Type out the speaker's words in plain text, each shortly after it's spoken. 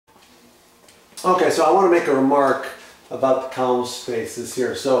Okay, so I want to make a remark about the column spaces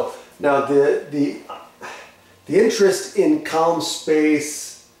here. So now the interest in column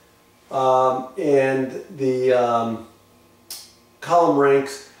space and the column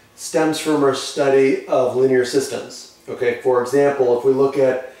ranks stems from our study of linear systems. Okay, for example, if we look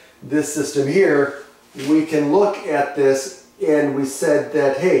at this system here, we can look at this and we said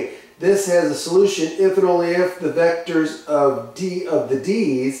that, hey, this has a solution if and only if the vectors of the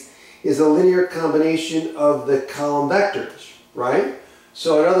D's is a linear combination of the column vectors, right?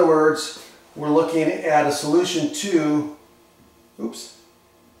 So in other words, we're looking at a solution to this,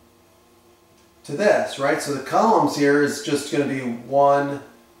 right? So the columns here is just going to be 1,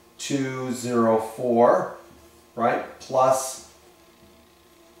 2, 0, 4, right? Plus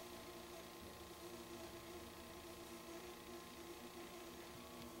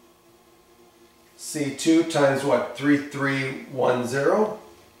C2 times what? 3, 3, 1, 0.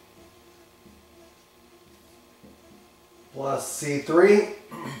 Plus C3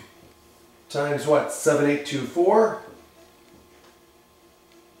 times what? 7, 8, 2, 4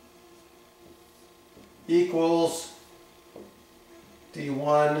 equals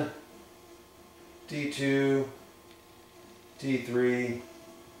D1, D2, D3,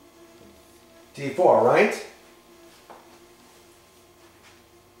 D4, right?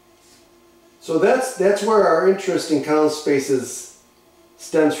 So that's where our interest in column spaces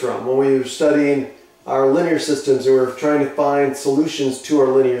stems from. When we were studying our linear systems and we were trying to find solutions to our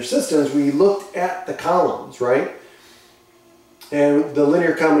linear systems, we looked at the columns, right? And the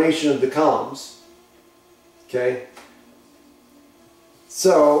linear combination of the columns. Okay.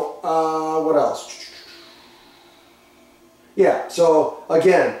 So, what else? Yeah, so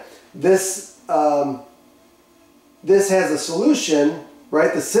again, this has a solution,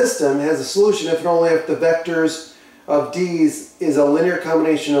 right? The system has a solution if and only if the vectors of D's is a linear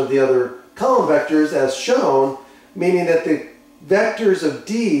combination of the other column vectors as shown, meaning that the vectors of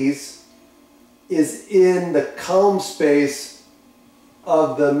D's is in the column space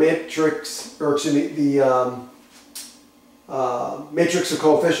of the matrix, or excuse me, the matrix of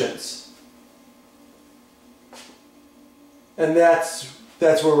coefficients. And that's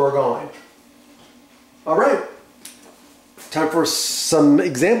where we're going. All right. Time for some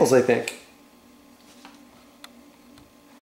examples, I think.